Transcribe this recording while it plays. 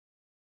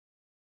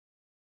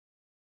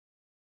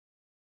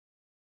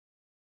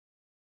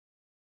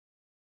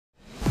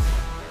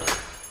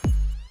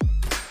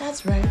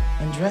That's right.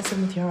 And dress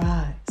him with your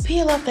eyes.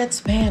 Peel off that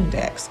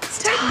spandex.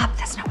 Stop,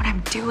 that's not what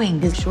I'm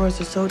doing. His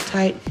shorts are so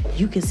tight,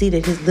 you can see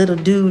that his little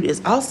dude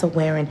is also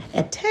wearing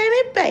a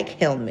tiny bike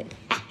helmet.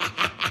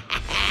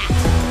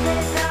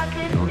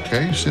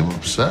 Okay, you seem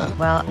upset.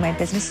 Well, my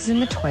business is in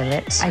the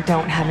toilet. I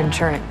don't have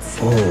insurance.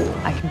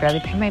 Oh. I can barely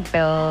pay my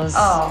bills.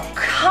 Oh,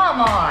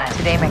 come on.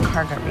 Today my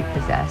car got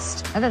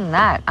repossessed. Other than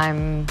that,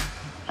 I'm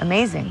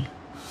amazing.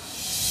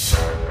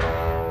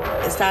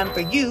 It's time for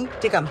you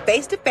to come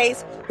face to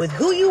face with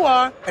who you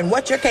are and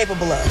what you're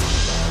capable of.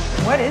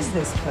 What is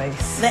this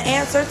place? The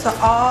answer to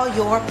all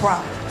your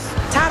problems.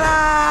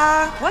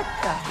 Ta-da! What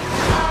the?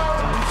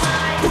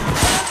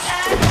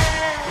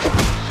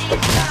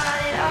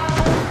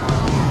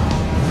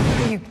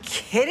 Are you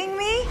kidding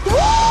me?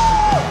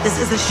 This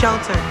is a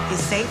shelter, a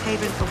safe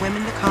haven for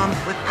women to come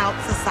without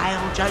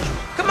societal judgment.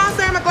 Come on,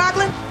 Sarah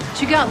McLachlan.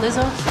 What you got,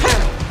 Lizzo?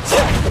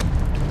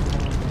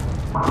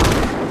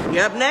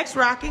 You're up next,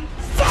 Rocky.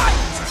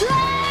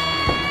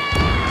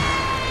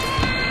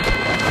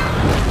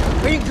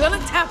 Are you gonna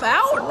tap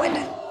out? What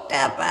did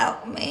tap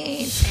out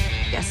mean?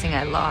 Guessing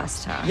I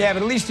lost, huh? Yeah,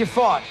 but at least you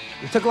fought.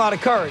 You took a lot of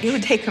courage. It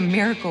would take a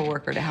miracle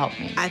worker to help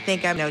me. I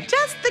think I know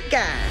just the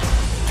guy.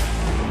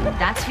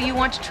 That's who you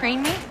want to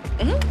train me?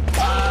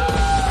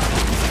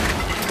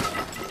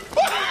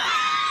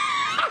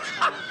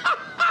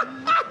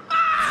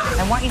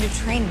 I want you to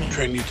train me.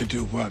 Train you to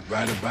do what?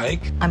 Ride a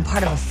bike? I'm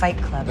part of a fight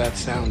club. That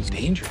sounds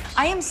dangerous.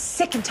 I am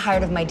sick and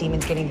tired of my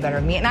demons getting the better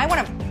of me, and I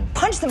want to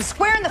punch them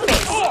square in the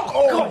face.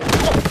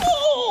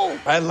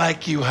 I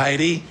like you,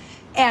 Heidi.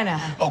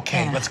 Anna. Okay,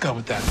 Anna. let's go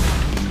with that.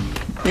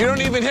 You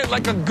don't even hit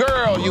like a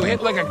girl. You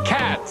hit like a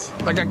cat.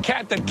 Like a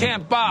cat that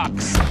can't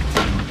box.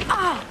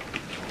 Ow.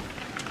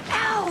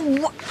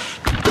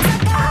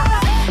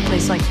 A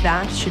place like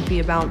that should be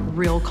about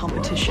real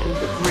competition,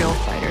 real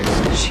fighters.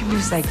 She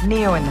moves like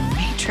Neo in the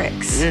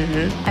Matrix.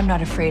 I'm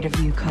not afraid of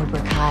you, Cobra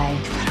Kai.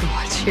 You better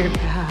watch your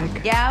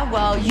back. Yeah,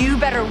 well, you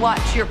better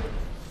watch your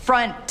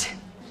front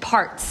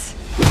parts.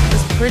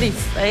 This pretty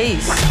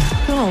face.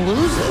 You're gonna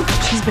lose it.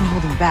 She's been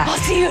holding back. I'll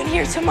see you in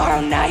here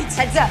tomorrow night.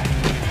 Heads up.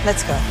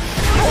 Let's go.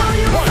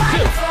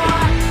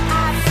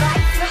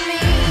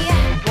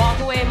 Walk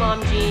away,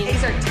 Mom Jean.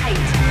 These are tight.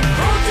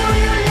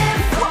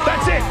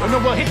 That's it. And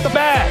then we'll hit the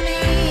bag.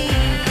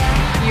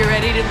 You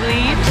ready to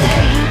leave?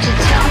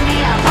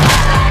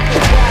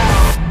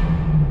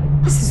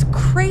 This is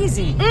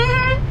crazy.